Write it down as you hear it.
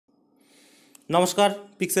নমস্কার,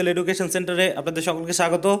 pixel education সেন্টারে আপনাদের সকলকে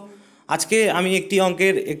স্বাগত। আজকে আমি একটি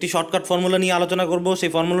অঙ্কের একটি শর্টকাট ফর্মুলা নিয়ে আলোচনা করব।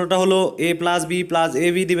 সেই ফর্মুলাটা হলো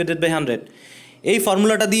a+b+ab ডিভাইডেড বাই 100। এই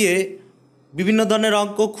ফর্মুলাটা দিয়ে বিভিন্ন ধরনের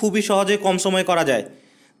অঙ্ক খুবই সহজে কম সময়ে করা যায়।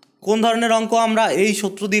 কোন ধরনের অঙ্ক আমরা এই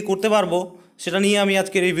সূত্র দিয়ে করতে পারবো সেটা নিয়ে আমি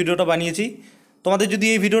আজকের এই ভিডিওটা বানিয়েছি। তোমাদের যদি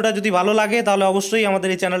এই ভিডিওটা যদি ভালো লাগে তাহলে অবশ্যই আমাদের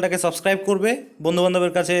এই চ্যানেলটাকে সাবস্ক্রাইব করবে,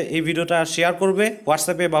 বন্ধুবান্ধবের কাছে এই ভিডিওটা শেয়ার করবে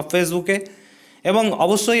হোয়াটসঅ্যাপে বা ফেসবুকে, এবং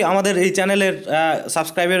অবশ্যই আমাদের এই চ্যানেলের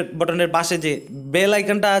সাবস্ক্রাইবের বাটনের পাশে যে বেল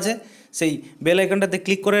আইকনটা আছে সেই বেল আইকনটাতে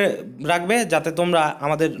ক্লিক করে রাখবে, যাতে তোমরা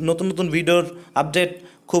আমাদের নতুন নতুন ভিডিওর আপডেট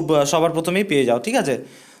খুব সবার প্রথমেই পেয়ে যাও। ঠিক আছে,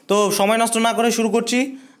 তো সময় নষ্ট না করে শুরু করছি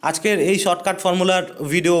আজকের এই শর্টকাট ফর্মুলার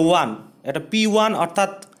ভিডিও 1। এটা P1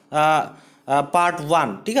 অর্থাৎ পার্ট 1।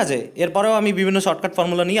 ঠিক আছে, এরপরেও আমি বিভিন্ন শর্টকাট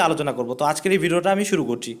ফর্মুলা নিয়ে আলোচনা করব। তো আজকের এই ভিডিওটা আমি শুরু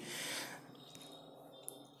করছি।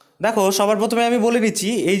 দেখো, সবার প্রথমে আমি বলে নিচ্ছি,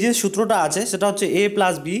 এই যে সূত্রটা আছে সেটা হচ্ছে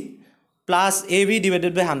a+b+ab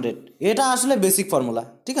ডিভাইডেড বাই 100। এটা আসলে বেসিক ফর্মুলা।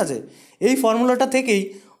 ঠিক আছে, এই ফর্মুলাটা থেকেই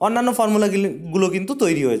অন্যান্য ফর্মুলাগুলো কিন্তু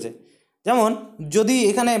তৈরি হয়েছে। যেমন যদি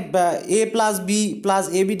এখানে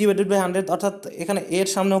a+b+ab ডিভাইডেড বাই 100, অর্থাৎ এখানে এর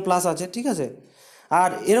সামনেও প্লাস আছে। ঠিক আছে, আর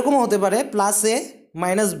এরকমও হতে পারে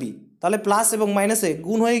 +a-b, তাহলে প্লাস এবং মাইনাসে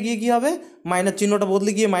গুণ হয়ে গিয়ে কী হবে, মাইনাস চিহ্নটা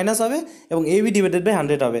বদলে গিয়ে মাইনাস হবে এবং ab ডিভাইডেড বাই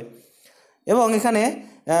 100 হবে। এবং এখানে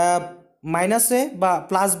 -a বা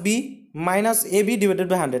 +b -ab ডিভাইডেড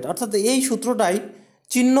বাই 100, অর্থাৎ এই সূত্রটাই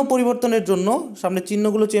চিহ্ন পরিবর্তনের জন্য, সামনে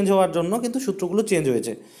চিহ্নগুলো চেঞ্জ হওয়ার জন্য কিন্তু সূত্রগুলো চেঞ্জ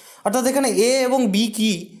হয়েছে। অর্থাৎ এখানে a এবং b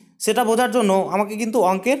কী সেটা বোঝার জন্য আমাকে কিন্তু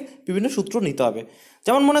অঙ্কের বিভিন্ন সূত্র নিতে হবে।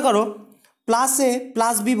 যেমন মনে করো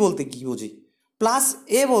 +a+b বলতে কী বুঝি।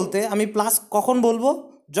 +a বলতে আমি প্লাস কখন বলবো,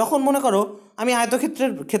 যখন মনে করো আমি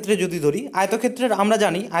আয়তক্ষেত্রের ক্ষেত্রে যদি ধরি, আয়তক্ষেত্রের আমরা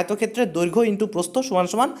জানি আয়তক্ষেত্রের দৈর্ঘ্য ইন্টু প্রস্থ সমান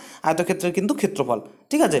সমান আয়তক্ষেত্রের কিন্তু ক্ষেত্রফল।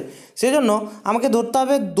 ঠিক আছে, সেই জন্য আমাকে ধরতে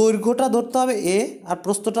হবে দৈর্ঘ্যটা ধরতে হবে a আর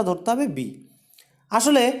প্রস্থটা ধরতে হবে b।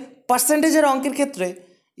 আসলে পার্সেন্টেজের অঙ্কের ক্ষেত্রে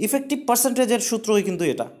ইফেক্টিভ পার্সেন্টেজের সূত্রই কিন্তু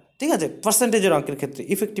এটা। ঠিক আছে, পার্সেন্টেজের অঙ্কের ক্ষেত্রে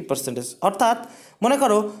ইফেক্টিভ পার্সেন্টেজ, অর্থাৎ মনে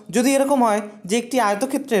করো যদি এরকম হয় যে একটি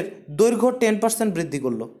আয়তক্ষেত্রের দৈর্ঘ্য 10% বৃদ্ধি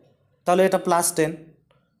করলো, তাহলে এটা +10।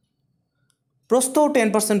 প্রস্থও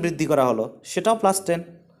 10% বৃদ্ধি করা হলো, সেটাও +10।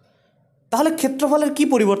 তাহলে ক্ষেত্রফলের কি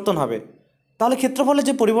পরিবর্তন হবে? তাহলে ক্ষেত্রফলের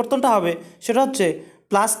যে পরিবর্তনটা হবে সেটা হচ্ছে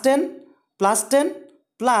 +10 +10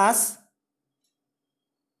 প্লাস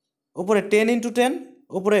উপরে 10 × 10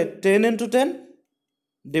 উপরে 10 × 10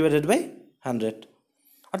 ডিভাইডেড বাই 100।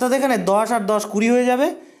 অর্থাৎ এখানে 10 আর 10 20 হয়ে যাবে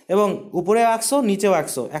এবং উপরে 100 নিচেও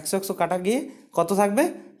 100, 100 100 কাটা গিয়ে কত থাকবে?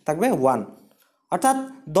 থাকবে 1। অর্থাৎ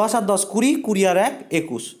 10 আর 10 20, 20 আর 1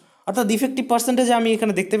 21। অর্থাৎ ইফেক্টিভ পার্সেন্টেজে আমি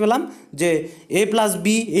এখানে দেখতে পেলাম যে a+b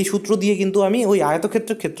এই সূত্র দিয়ে কিন্তু আমি ওই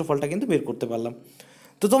আয়তক্ষেত্রের ক্ষেত্রফলটা কিন্তু বের করতে পারলাম।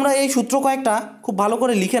 তো তোমরা এই সূত্র কয়েকটা খুব ভালো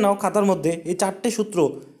করে লিখে নাও খাতার মধ্যে। এই চারটে সূত্র,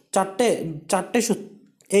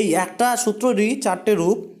 এই একটা সূত্ররই চারটে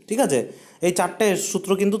রূপ। ঠিক আছে, এই চারটে সূত্র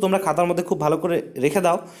কিন্তু তোমরা খাতার মধ্যে খুব ভালো করে রেখে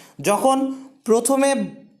দাও। যখন প্রথমে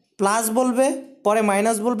প্লাস বলবে পরে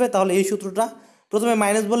মাইনাস বলবে তাহলে এই সূত্রটা, প্রথমে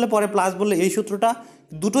মাইনাস বললে পরে প্লাস বললে এই সূত্রটা,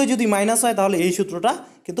 দুটোই যদি মাইনাস হয় তাহলে এই সূত্রটা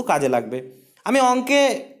কিন্তু কাজে লাগবে। আমি অঙ্কে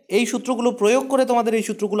এই সূত্রগুলো প্রয়োগ করে তোমাদের এই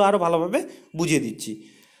সূত্রগুলো আরও ভালোভাবে বুঝিয়ে দিচ্ছি।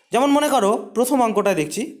 যেমন মনে করো প্রথম অঙ্কটায়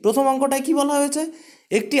দেখছি, প্রথম অঙ্কটায় কী বলা হয়েছে,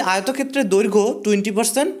 একটি আয়তক্ষেত্রের দৈর্ঘ্য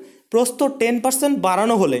 20%, প্রস্থ 10%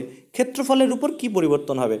 বাড়ানো হলে ক্ষেত্রফলের উপর কি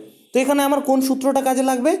পরিবর্তন হবে। তো এখানে আমার কোন সূত্রটা কাজে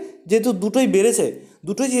লাগবে, যেহেতু দুটোই বেড়েছে,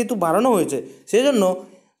 দুটোই যেহেতু বাড়ানো হয়েছে, সেই জন্য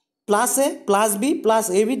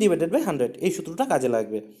 +a+b+ab ডিভাইডেড বাই 100 এই সূত্রটা কাজে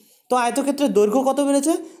লাগবে। তো আয়তক্ষেত্রের দৈর্ঘ্য কত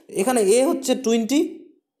বেড়েছে, এখানে a হচ্ছে 20,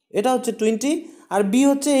 এটা হচ্ছে 20, আর b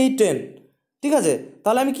হচ্ছে এই 10। ঠিক আছে,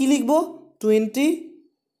 তাহলে আমি কি লিখব, 20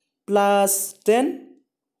 + 10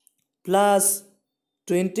 +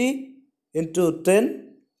 20 × 10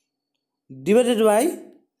 ডিভাইডেড বাই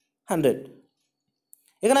 100।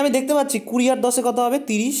 এখানে আমি দেখতে পাচ্ছি 20 আর 10 কত হবে,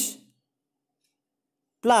 30,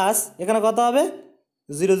 প্লাস এখানে কত হবে,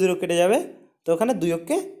 0 0 কেটে যাবে, তো এখানে 2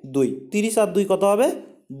 অক্ষে 2, 30 আর 2 কত হবে,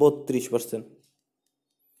 32%।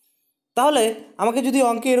 তাহলে আমাকে যদি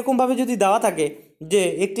অঙ্কে এরকমভাবে যদি দেওয়া থাকে যে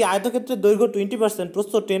একটি আয়তক্ষেত্রের দৈর্ঘ্য 20%,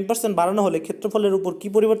 প্রস্থ 10% বাড়ানো হলে ক্ষেত্রফলের উপর কি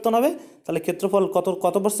পরিবর্তন হবে, তাহলে ক্ষেত্রফল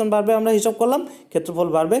কত পার্সেন্ট বাড়বে আমরা হিসাব করলাম, ক্ষেত্রফল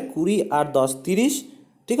বাড়বে 20 আর 10 30।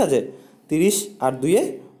 ঠিক আছে, 30 আর 2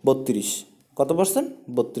 32, কত পার্সেন্ট,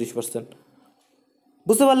 32%।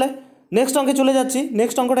 বুঝতে পারলে? নেক্সট অঙ্কে চলে যাচ্ছি।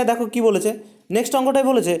 নেক্সট অঙ্কটায় দেখো কি বলেছে। নেক্সট অঙ্কটায়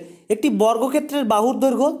বলেছে একটি বর্গক্ষেত্রের বাহুর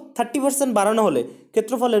দৈর্ঘ্য 30% বাড়ানো হলে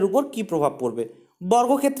ক্ষেত্রফলের উপর কি প্রভাব পড়বে।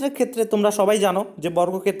 বর্গক্ষেত্রের ক্ষেত্রে তোমরা সবাই জানো যে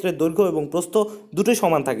বর্গক্ষেত্রের দৈর্ঘ্য এবং প্রস্থ দুটোই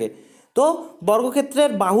সমান থাকে। তো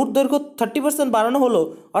বর্গক্ষেত্রের বাহুর দৈর্ঘ্য 30% বাড়ানো হলো,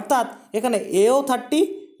 অর্থাৎ এখানে এও 30,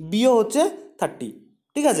 বিও হচ্ছে 30।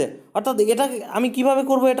 ঠিক আছে, অর্থাৎ এটা আমি কিভাবে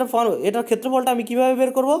করব, এটার ক্ষেত্রফলটা আমি কিভাবে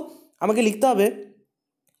বের করব, আমাকে লিখতে হবে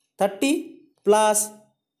 30 plus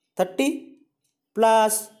 30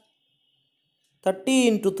 plus 30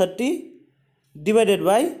 into 30 divided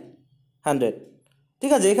by 100।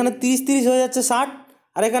 ঠিক আছে, এখানে 30 হয়ে যাচ্ছে 60,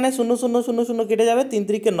 আর এখানে 0 কেটে যাবে, 3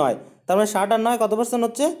 3 9, তার মানে 60 আর 9 কত পার্সেন্ট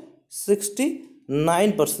হচ্ছে?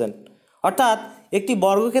 69%। অর্থাৎ একটি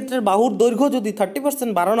বর্গক্ষেত্রের বাহুর দৈর্ঘ্য যদি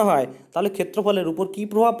 30% বাড়ানো হয় তাহলে ক্ষেত্রফলের উপর কী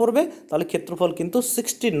প্রভাব পড়বে? তাহলে ক্ষেত্রফল কিন্তু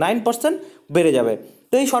 69% বেড়ে যাবে।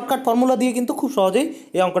 তো এই শর্টকাট ফর্মুলা দিয়ে কিন্তু খুব সহজেই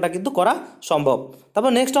এই অঙ্কটা কিন্তু করা সম্ভব।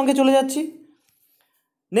 তারপর নেক্সট অঙ্কে চলে যাচ্ছি।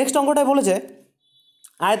 নেক্সট অঙ্কটায় বলেছে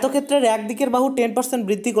আয়তক্ষেত্রের একদিকের বাহু 10%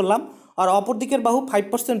 বৃদ্ধি করলাম আর অপর দিকের বাহু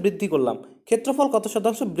 5% বৃদ্ধি করলাম, ক্ষেত্রফল কত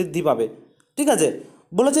শতাংশ বৃদ্ধি পাবে? ঠিক আছে,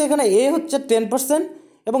 বলেছে এখানে এ হচ্ছে 10%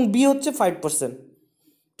 এবং বি হচ্ছে 5%।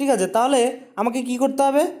 ঠিক আছে, তাহলে আমাকে কি করতে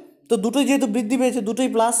হবে? তো দুটোই যেহেতু বৃদ্ধি পেয়েছে, দুটোই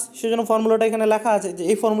প্লাস, সেজন্য ফর্মুলাটা এখানে লেখা আছে যে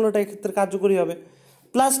এই ফর্মুলাটা এক্ষেত্রে কার্যকরী হবে।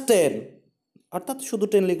 +10, অর্থাৎ শুধু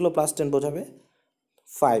 10 লিখলো +10 বোঝাবে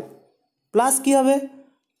 5, প্লাস কী হবে?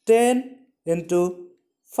 10 ইন্টু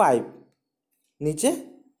 5 নিচে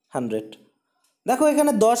 100। দেখো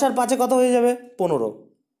এখানে 10 আর 5-এ কত হয়ে যাবে?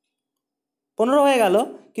 15 হয়ে গেল,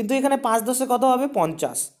 কিন্তু এখানে 5 10-এ কত হবে?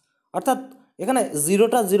 50। অর্থাৎ এখানে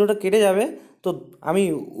জিরোটা কেটে যাবে, তো আমি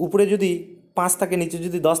উপরে যদি 5 থাকে নিচে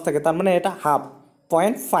যদি 10 থাকে, তার মানে এটা হাফ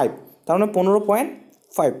 0.5, তার মানে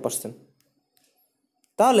 15.5%।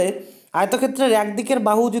 তাহলে আয়তক্ষেত্রের একদিকের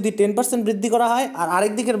বাহু যদি 10% বৃদ্ধি করা হয় আর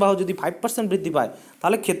আরেক দিকের বাহু যদি 5% বৃদ্ধি পায়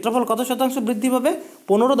তাহলে ক্ষেত্রফল কত শতাংশ বৃদ্ধি পাবে?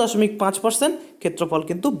 15.5% ক্ষেত্রফল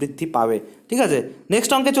কিন্তু বৃদ্ধি পাবে। ঠিক আছে,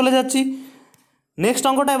 নেক্সট অঙ্কে চলে যাচ্ছি। নেক্সট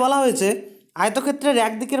অঙ্কটায় বলা হয়েছে আয়তক্ষেত্রের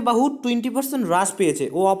একদিকের বাহু 20% হ্রাস পেয়েছে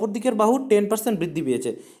ও অপর দিকের বাহু 10% বৃদ্ধি পেয়েছে।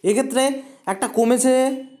 এক্ষেত্রে একটা কমেছে,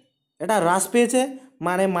 এটা হ্রাস পেয়েছে,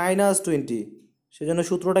 মানে -20। সেজন্য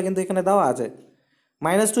সূত্রটা কিন্তু এখানে দেওয়া আছে,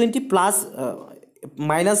 -20 প্লাস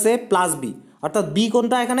 -a প্লাস বি, অর্থাৎ বি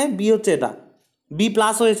কোনটা? এখানে বি হচ্ছে এটা, বি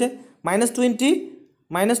প্লাস হয়েছে,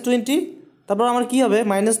 -20 তারপর আমার কি হবে?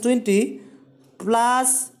 -20 প্লাস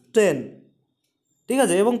 10। ঠিক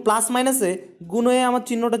আছে, এবং প্লাস মাইনাসে গুণ হয়ে আমার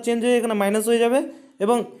চিহ্নটা চেঞ্জ হয়ে এখানে মাইনাস হয়ে যাবে,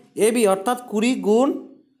 এবং এ বি অর্থাৎ 20 গুণ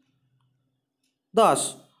 10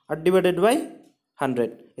 আর ডিভাইডেড বাই 100।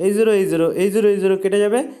 এই জিরো কেটে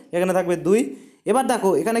যাবে, এখানে থাকবে 2। এবার দেখো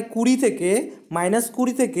এখানে 20 থেকে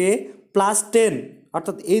 -20 থেকে +10,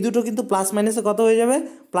 অর্থাৎ এই দুটো কিন্তু প্লাস মাইনাসে কত হয়ে যাবে?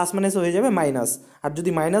 প্লাস মাইনাসে হয়ে যাবে মাইনাস। আর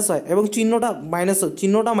যদি মাইনাস হয় এবং চিহ্নটা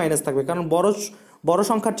মাইনাস থাকবে, কারণ বড়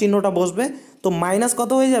সংখ্যার চিহ্নটা বসবে, তো মাইনাস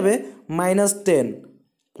কত হয়ে যাবে? -10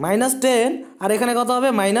 আর এখানে কত হবে?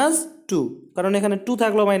 -2, কারণ এখানে 2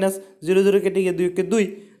 থাকলো মাইনাস, 0 কেটে গিয়ে 2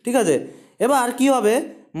 ঠিক আছে, এবার কি হবে?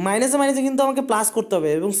 মাইনাসে কিন্তু আমাকে প্লাস করতে হবে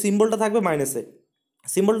এবং সিম্বলটা থাকবে মাইনাসে।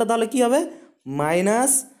 সিম্বলটা তাহলে কি হবে?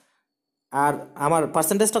 মাইনাস, আর আমার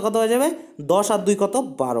পার্সেন্টেজটা কত হয়ে যাবে? 10 আর 2 কত?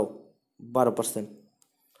 12%।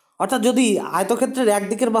 অর্থাৎ যদি আয়তক্ষেত্রের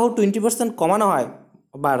একদিকের বাহু 20% কমানো হয়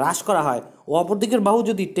বা হ্রাস করা হয় ও অপর দিকের বাহু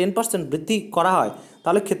যদি 10% বৃদ্ধি করা হয়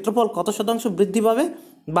তাহলে ক্ষেত্রফল কত শতাংশ বৃদ্ধি পাবে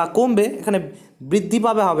বা কমবে? এখানে বৃদ্ধি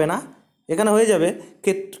পাবে হবে না, এখানে হয়ে যাবে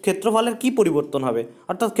ক্ষেত্রফলের কি পরিবর্তন হবে,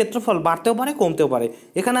 অর্থাৎ ক্ষেত্রফল বাড়তেও পারে কমতেও পারে।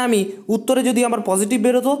 এখানে আমি উত্তরে যদি আমার পজিটিভ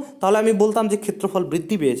বেরোতো তাহলে আমি বলতাম যে ক্ষেত্রফল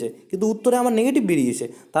বৃদ্ধি পেয়েছে, কিন্তু উত্তরে আমার নেগেটিভ বেরিয়েছে,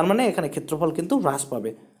 তার মানে এখানে ক্ষেত্রফল কিন্তু হ্রাস পাবে।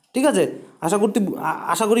 ঠিক আছে,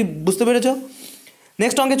 আশা করি বুঝতে পেরেছ।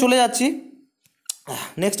 নেক্সট অঙ্কে চলে যাচ্ছি।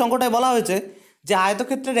 নেক্সট অঙ্কটায় বলা হয়েছে যে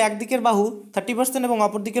আয়তক্ষেত্রের একদিকের বাহু 30% এবং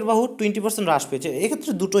অপর দিকের বাহু 20% হ্রাস পেয়েছে।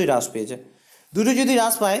 এক্ষেত্রে দুটোই হ্রাস পেয়েছে। দুটো যদি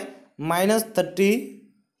হ্রাস পায়, -30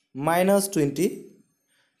 -20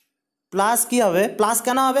 প্লাস কী হবে? প্লাস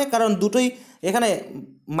কেন হবে? কারণ দুটোই এখানে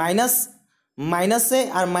মাইনাসে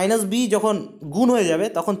আর -b যখন গুণ হয়ে যাবে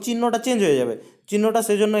তখন চিহ্নটা চেঞ্জ হয়ে যাবে, চিহ্নটা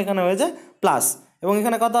সেজন্য এখানে হয়ে যায় প্লাস, এবং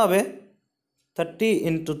এখানে কত হবে? 30 ×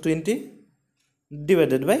 20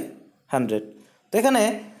 ডিভাইডেড বাই 100। তো এখানে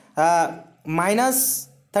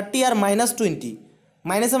 -30 আর -20,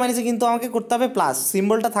 মাইনাসে কিন্তু আমাকে করতে হবে প্লাস,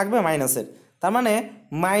 সিম্বলটা থাকবে মাইনাসের, তার মানে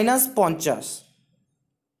 -50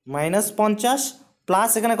 প্লাস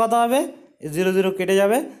এখানে কত হবে? 0 কেটে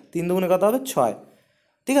যাবে, 3 দুগুণে কত হবে? 6।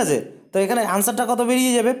 ঠিক আছে, তো এখানে আনসারটা কত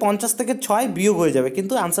বেরিয়ে যাবে? 50 থেকে 6 বিয়োগ হয়ে যাবে,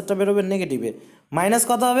 কিন্তু আনসারটা বেরোবে নেগেটিভে। মাইনাস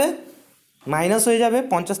কত হবে? মাইনাস হয়ে যাবে,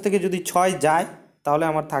 50 থেকে যদি 6 যায় তাহলে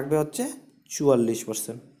আমার থাকবে হচ্ছে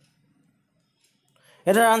 44%।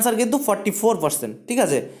 এটার আনসার কিন্তু 44%। ঠিক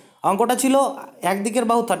আছে, অঙ্কটা ছিল একদিকের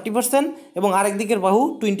বাহু 30% এবং আরেক দিকের বাহু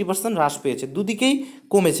 20% হ্রাস পেয়েছে, দুদিকেই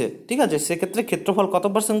কমেছে। ঠিক আছে, সেক্ষেত্রে ক্ষেত্রফল কত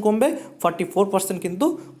পার্সেন্ট কমবে? 44% কিন্তু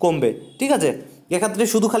কমবে। ঠিক আছে, এক্ষেত্রে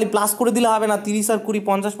শুধু খালি প্লাস করে দিলে হবে না, 30 আর 20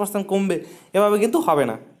 50% কমবে, এভাবে কিন্তু হবে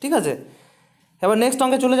না। ঠিক আছে, এবার নেক্সট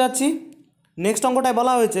অঙ্কে চলে যাচ্ছি। নেক্সট অঙ্কটায়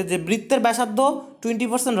বলা হয়েছে যে বৃত্তের ব্যাসার্ধ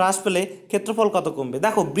 20% হ্রাস পেলে ক্ষেত্রফল কত কমবে।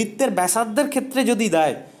 দেখো বৃত্তের ব্যাসার্ধের ক্ষেত্রে যদি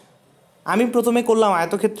দেয় আমি প্রথমে করলাম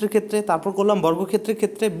আয়তক্ষেত্রের ক্ষেত্রে, তারপর করলাম বর্গক্ষেত্রের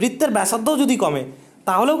ক্ষেত্রে। বৃত্তের ব্যাসার্ধও যদি কমে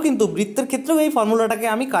তাহলেও কিন্তু বৃত্তের ক্ষেত্রেও এই ফর্মুলাটাকে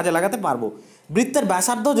আমি কাজে লাগাতে পারবো। বৃত্তের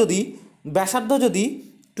ব্যাসার্ধ যদি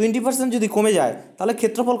 20% যদি কমে যায় তাহলে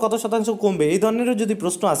ক্ষেত্রফল কত শতাংশ কমবে, এই ধরনেরও যদি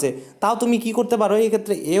প্রশ্ন আসে তাও তুমি কি করতে পারো, এই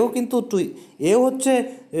ক্ষেত্রে এও কিন্তু এও হচ্ছে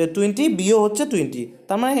 20, বিও হচ্ছে 20,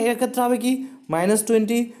 তার মানে এর ক্ষেত্রে হবে কি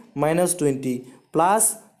 -20 -20 প্লাস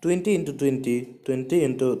 20 × 20 20 ×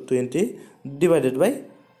 20 ডিভাইডেড বাই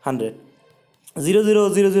 100। 0 0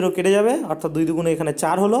 0 0 কেটে যাবে, অর্থাৎ 2 দুগুণে এখানে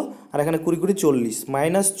 4 হলো, আর এখানে 20 20 40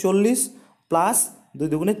 -40 প্লাস 2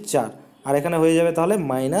 দুগুণে 4, আর এখানে হয়ে যাবে তাহলে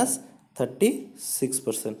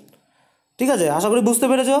 -36%। ঠিক আছে, আশা করি বুঝতে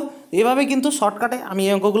পেরেছো। এভাবে কিন্তু শর্টকাটে আমি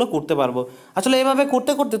এই অঙ্কগুলো করতে পারবো। আসলে এভাবে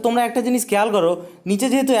করতে করতে তোমরা একটা জিনিস খেয়াল করো, নিচে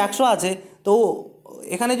যেহেতু 100 আছে, তো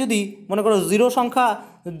এখানে যদি মনে করো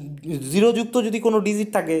জিরো যুক্ত যদি কোনো ডিজিট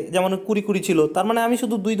থাকে, যেমন 20 20 ছিল, তার মানে আমি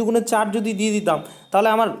শুধু 2 দুগুণে 4 যদি দিয়ে দিতাম তাহলে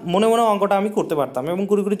আমার মনে মনে অঙ্কটা আমি করতে পারতাম, এবং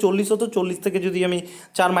 20 20 40 হতো, 40 থেকে যদি আমি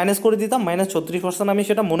 4 মাইনাস করে দিতাম -36%, আমি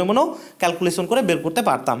সেটা মনে মনেও ক্যালকুলেশন করে বের করতে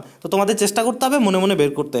পারতাম। তো তোমাদের চেষ্টা করতে হবে মনে মনে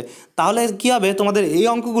বের করতে, তাহলে কী হবে, তোমাদের এই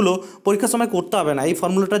অঙ্কগুলো পরীক্ষার সময় করতে হবে না। এই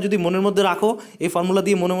ফর্মুলাটা যদি মনের মধ্যে রাখো, এই ফর্মুলা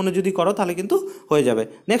দিয়ে মনে মনে যদি করো তাহলে কিন্তু হয়ে যাবে।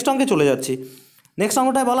 নেক্সট অঙ্কে চলে যাচ্ছি। নেক্সট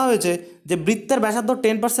অঙ্কটায় বলা হয়েছে যে বৃত্তের ব্যাসার্ধ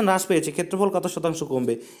 10% হ্রাস পেয়েছে, ক্ষেত্রফল কত শতাংশ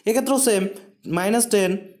কমবে। এক্ষেত্রেও সেম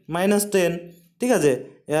 -10 -10, ঠিক আছে,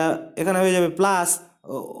 এখানে হয়ে যাবে প্লাস,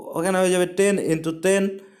 ওখানে হয়ে যাবে 10 × 10,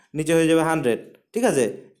 নিচে হয়ে যাবে 100, ঠিক আছে।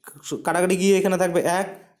 কাটাকাটি গিয়ে এখানে থাকবে 1,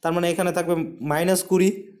 তার মানে এখানে থাকবে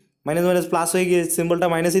 -20, মাইনাস মাইনাস প্লাস হয়ে গিয়ে সিম্বলটা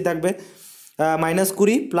মাইনাসই থাকবে,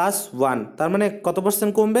 -20 প্লাস 1, তার মানে কত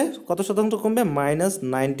পার্সেন্ট কমবে, কত শতাংশ কমবে,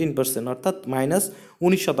 -19%, অর্থাৎ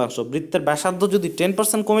 -19%। বৃত্তের ব্যাসার্ধ যদি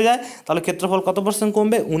 10% কমে যায় তাহলে ক্ষেত্রফল কত পার্সেন্ট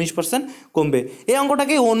কমবে, 19% কমবে। এই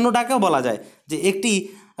অঙ্কটাকে অন্যটাকেও বলা যায় যে একটি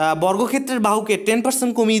বর্গক্ষেত্রের বাহুকে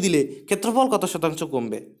 10% কমিয়ে দিলে ক্ষেত্রফল কত শতাংশ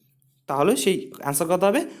কমবে, তাহলে সেই অ্যান্সার কত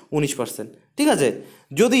হবে, 19%। ঠিক আছে,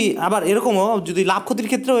 যদি আবার এরকমও যদি লাভ ক্ষতির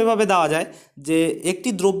ক্ষেত্রেও এভাবে দেওয়া যায় যে একটি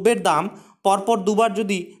দ্রব্যের দাম পরপর দুবার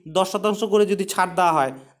যদি 10% করে যদি ছাড় দেওয়া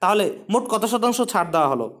হয় তাহলে মোট কত শতাংশ ছাড় দেওয়া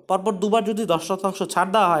হলো, পরপর দুবার যদি 10% ছাড়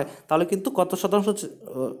দেওয়া হয় তাহলে কিন্তু কত শতাংশ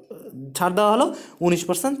ছাড় দেওয়া হলো,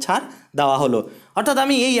 19% ছাড় দেওয়া হলো। অর্থাৎ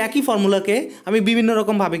আমি এই একই ফর্মুলাকে আমি বিভিন্ন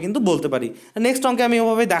রকমভাবে কিন্তু বলতে পারি। নেক্সট অঙ্কে আমি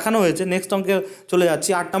ওভাবে দেখানো হয়েছে। নেক্সট অঙ্কে চলে যাচ্ছি,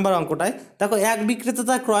 8 নম্বর অঙ্কটায়। দেখো, এক বিক্রেতা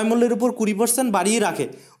তার ক্রয় মূল্যের উপর 20% বাড়িয়ে রাখে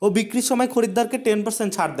ও বিক্রির সময় খরিদ্দারকে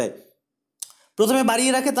 10% ছাড় দেয়। প্রথমে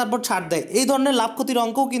বাড়িয়ে রাখে তারপর ছাড় দেয়, এই ধরনের লাভ ক্ষতির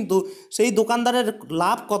অঙ্কও কিন্তু সেই দোকানদারের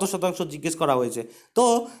লাভ কত শতাংশ জিজ্ঞেস করা হয়েছে। তো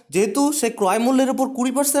যেহেতু সে ক্রয় মূল্যের উপর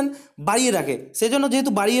 20% বাড়িয়ে রাখে, সেজন্য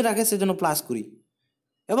যেহেতু বাড়িয়ে রাখে সেজন্য +20,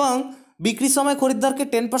 এবং বিক্রির সময় খরিদ্দারকে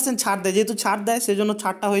 10% ছাড় দেয়, যেহেতু ছাড় দেয় সেজন্য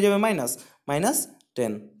ছাড়টা হয়ে যাবে -10,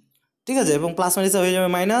 ঠিক আছে, এবং প্লাস মাইনাসে হয়ে যাবে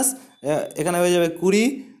মাইনাস, এখানে হয়ে যাবে 20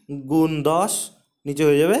 × 10, নিচে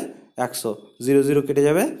হয়ে যাবে 100, 0 0 কেটে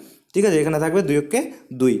যাবে, ঠিক আছে, এখানে থাকবে 2 ×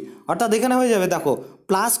 2, অর্থাৎ এখানে হয়ে যাবে, দেখো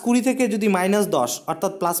 +20 থেকে যদি -10,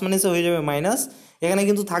 অর্থাৎ প্লাস মাইনাসে হয়ে যাবে মাইনাস, এখানে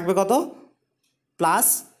কিন্তু থাকবে কত,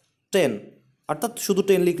 +10, অর্থাৎ শুধু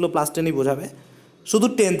 10 লিখলো +10ই বোঝাবে, শুধু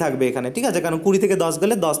 10 থাকবে এখানে, ঠিক আছে, কারণ 20 থেকে 10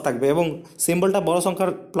 গেলে 10 থাকবে, এবং সিম্বলটা বড়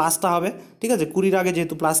সংখ্যার প্লাসটা হবে, ঠিক আছে, 20-র আগে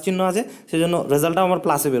যেহেতু প্লাস চিহ্ন আছে সেজন্য রেজাল্টটাও আমার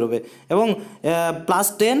প্লাসে বেরোবে, এবং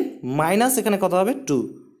 +10 মাইনাস এখানে কত হবে, 2,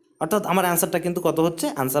 অর্থাৎ আমার অ্যান্সারটা কিন্তু কত হচ্ছে,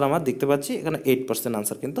 অ্যান্সার আমার দেখতে পাচ্ছি এখানে 8%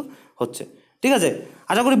 অ্যান্সার কিন্তু হচ্ছে। ঠিক আছে,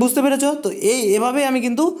 আশা করি বুঝতে পেরেছো। তো এভাবে আমি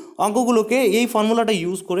কিন্তু অঙ্কগুলোকে এই ফর্মুলাটা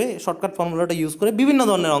ইউজ করে, শর্টকাট ফর্মুলাটা ইউজ করে বিভিন্ন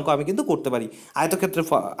ধরনের অঙ্ক আমি কিন্তু করতে পারি।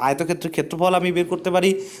 আয়তক্ষেত্রের ক্ষেত্রফল আমি বের করতে পারি,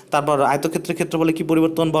 তারপর আয়তক্ষেত্রের ক্ষেত্রফলে কী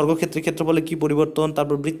পরিবর্তন, বর্গক্ষেত্রের ক্ষেত্রফলে কী পরিবর্তন,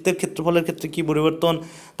 তারপর বৃত্তের ক্ষেত্রফলের ক্ষেত্রে কী পরিবর্তন,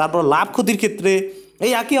 তারপর লাভ ক্ষতির ক্ষেত্রে,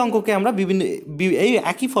 এই একই অঙ্ককে আমরা এই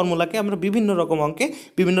একই ফর্মুলাকে আমরা বিভিন্ন রকম অঙ্কে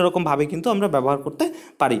বিভিন্ন রকমভাবে কিন্তু আমরা ব্যবহার করতে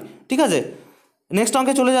পারি। ঠিক আছে, নেক্সট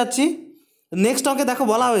অঙ্কে চলে যাচ্ছি। নেক্সট অঙ্কে দেখো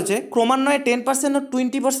বলা হয়েছে ক্রমান্বয়ে 10% ও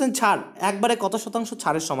 20% ছাড় একবারে কত শতাংশ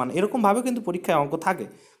ছাড়ের সমান। এরকমভাবে কিন্তু পরীক্ষায় অঙ্ক থাকে,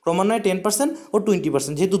 ক্রমান্বয়ে 10% ও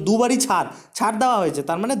 20%, যেহেতু দুবারই ছাড় দেওয়া হয়েছে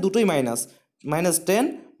তার মানে দুটোই মাইনাস, -10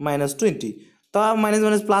 -20, তা মাইনাস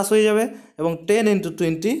মাইনাস প্লাস হয়ে যাবে, এবং 10 ×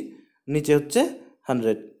 20 নিচে হচ্ছে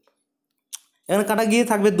 100, এখানে কাটা গিয়ে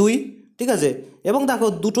থাকবে 2, ঠিক আছে, এবং দেখো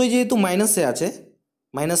দুটোই যেহেতু মাইনাসে আছে,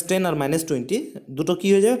 -10 আর -20 দুটো কী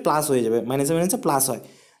হয়ে যাবে, প্লাস হয়ে যাবে, মাইনাসে মাইনাসে প্লাস হয়,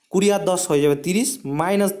 20 আর 10 হয়ে যাবে 30,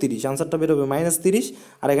 -30, আনসারটা বেরোবে -30,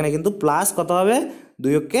 আর এখানে কিন্তু প্লাস কত হবে, 2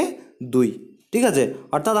 × 2, ঠিক আছে,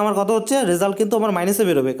 অর্থাৎ আমার কত হচ্ছে, রেজাল্ট কিন্তু আমার মাইনাসে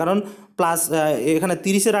বেরোবে, কারণ প্লাস এখানে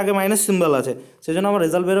 30-এর আগে মাইনাস সিম্বল আছে, সেজন্য আমার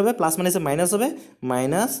রেজাল্ট বেরোবে প্লাস মাইনাসে মাইনাস হবে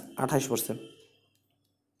 -28%।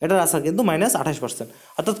 এটার আনসার কিন্তু -28%,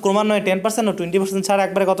 অর্থাৎ ক্রমান্বয়ে 10% ও 20% ছাড়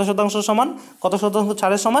একবারে কত শতাংশ সমান, কত শতাংশ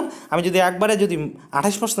ছাড়ের সমান। আমি যদি একবারে যদি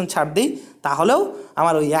 28% ছাড় দিই তাহলেও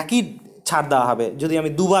আমার ওই একই ছাড় দেওয়া হবে। যদি আমি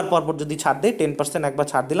দুবার পরপর যদি ছাড় দিই 10% একবার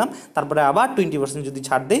ছাড় দিলাম, তারপরে আবার 20% যদি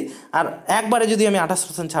ছাড় দিই, আর একবারে যদি আমি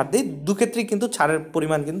 28% ছাড় দিই, দুক্ষেত্রেই কিন্তু ছাড়ের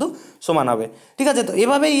পরিমাণ কিন্তু সমান হবে। ঠিক আছে, তো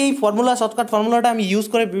এভাবেই এই ফর্মুলা, শর্টকাট ফর্মুলাটা আমি ইউজ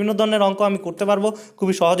করে বিভিন্ন ধরনের অঙ্ক আমি করতে পারবো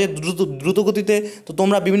খুবই সহজে, দ্রুত গতিতে। তো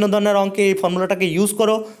তোমরা বিভিন্ন ধরনের অঙ্কে এই ফর্মুলাটাকে ইউজ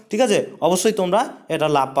করো, ঠিক আছে, অবশ্যই তোমরা এটা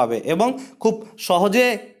লাভ পাবে এবং খুব সহজে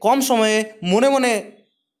কম সময়ে মনে মনে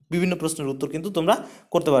বিভিন্ন প্রশ্নের উত্তর কিন্তু তোমরা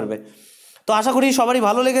করতে পারবে। তো আশা করি সবারই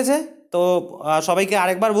ভালো লেগেছে। তো সবাইকে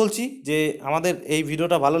আরেকবার বলছি যে আমাদের এই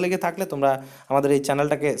ভিডিওটা ভালো লেগে থাকলে তোমরা আমাদের এই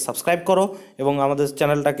চ্যানেলটাকে সাবস্ক্রাইব করো, এবং আমাদের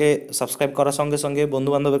চ্যানেলটাকে সাবস্ক্রাইব করার সঙ্গে সঙ্গে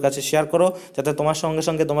বন্ধুবান্ধবের কাছে শেয়ার করো, যাতে তোমার সঙ্গে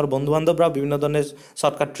সঙ্গে তোমার বন্ধুবান্ধবরাও বিভিন্ন ধরনের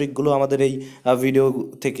শর্টকাট ট্রিকগুলো আমাদের এই ভিডিও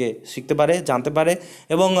থেকে শিখতে পারে, জানতে পারে।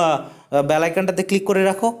 এবং বেল আইকনটাতে ক্লিক করে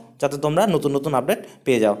রাখো, যাতে তোমরা নতুন নতুন আপডেট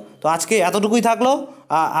পেয়ে যাও। তো আজকে এতটুকুই থাকলো।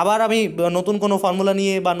 আবার আমি নতুন কোনো ফর্মুলা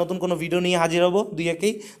নিয়ে বা নতুন কোনো ভিডিও নিয়ে হাজির হব দুই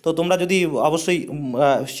একেই। তো তোমরা যদি অবশ্যই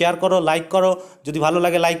শেয়ার করো, লাইক করো, যদি ভালো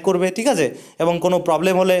লাগে লাইক করবে, ঠিক আছে, এবং কোনো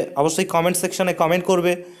প্রবলেম হলে অবশ্যই কমেন্ট সেকশনে কমেন্ট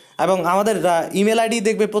করবে। এবং আমাদের ইমেল আইডি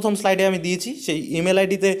দেখবে প্রথম স্লাইডে আমি দিয়েছি, সেই ইমেল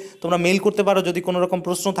আইডিতে তোমরা মেল করতে পারো যদি কোনো রকম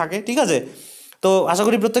প্রশ্ন থাকে, ঠিক আছে। তো আশা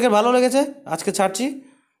করি প্রত্যেকের ভালো লেগেছে। আজকে ছাড়ছি,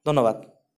 ধন্যবাদ।